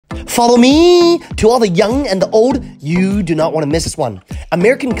Follow me! To all the young and the old, you do not want to miss this one.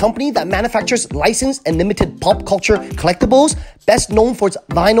 American company that manufactures licensed and limited pop culture collectibles, best known for its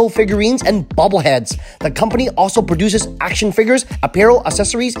vinyl figurines and bobbleheads. The company also produces action figures, apparel,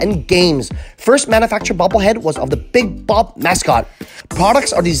 accessories, and games. First manufactured bobblehead was of the Big Bob mascot.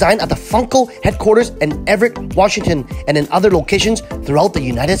 Products are designed at the Funko headquarters in Everett, Washington, and in other locations throughout the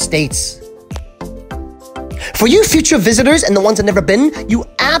United States. For you future visitors and the ones that never been, you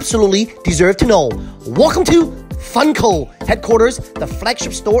absolutely deserve to know. Welcome to Funko headquarters, the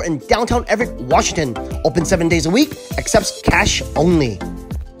flagship store in downtown Everett, Washington. Open 7 days a week, accepts cash only.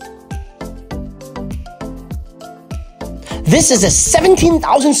 This is a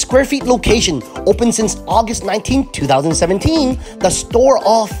 17,000 square feet location, open since August 19, 2017. The store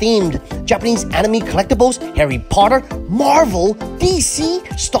all themed. Japanese anime collectibles, Harry Potter, Marvel,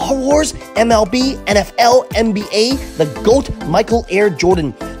 DC, Star Wars, MLB, NFL, NBA, the GOAT Michael Air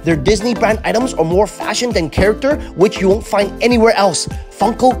Jordan. Their Disney brand items are more fashion than character, which you won't find anywhere else.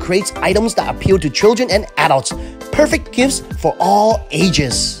 Funko creates items that appeal to children and adults. Perfect gifts for all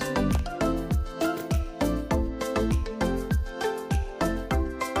ages.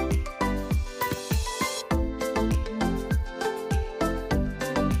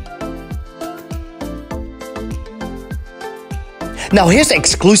 Now here's the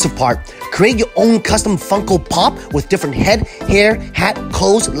exclusive part. Create your own custom Funko Pop with different head, hair, hat,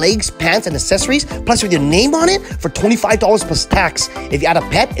 clothes, legs, pants, and accessories, plus with your name on it for $25 plus tax. If you add a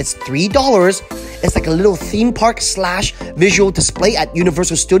pet, it's $3. It's like a little theme park / visual display at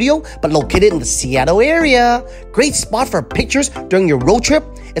Universal Studio, but located in the Seattle area. Great spot for pictures during your road trip.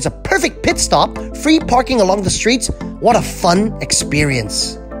 It's a perfect pit stop, free parking along the streets. What a fun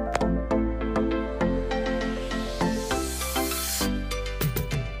experience.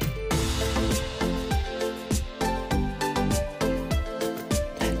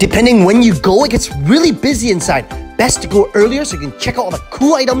 Depending when you go, it gets really busy inside. Best to go earlier so you can check out all the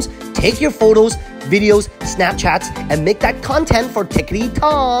cool items, take your photos, videos, Snapchats, and make that content for Tickety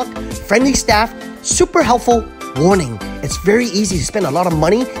Talk. Friendly staff, super helpful. Warning, it's very easy to spend a lot of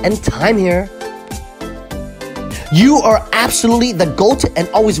money and time here. You are absolutely the GOAT and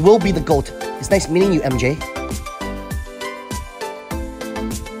always will be the GOAT. It's nice meeting you, MJ.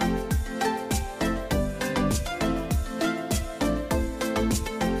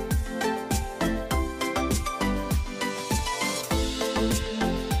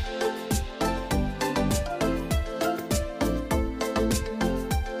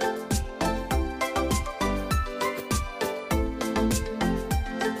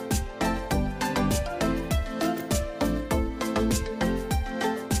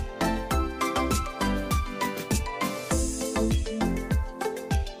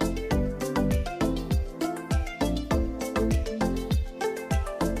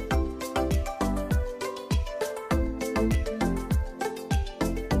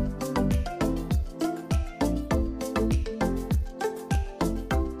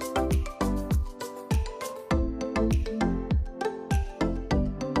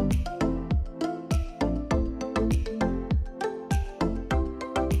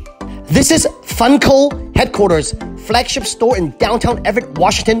 This is Funko headquarters, flagship store in downtown Everett,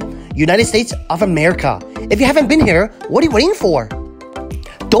 Washington, United States of America. If you haven't been here, what are you waiting for?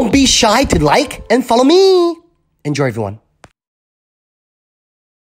 Don't be shy to like and follow me. Enjoy, everyone.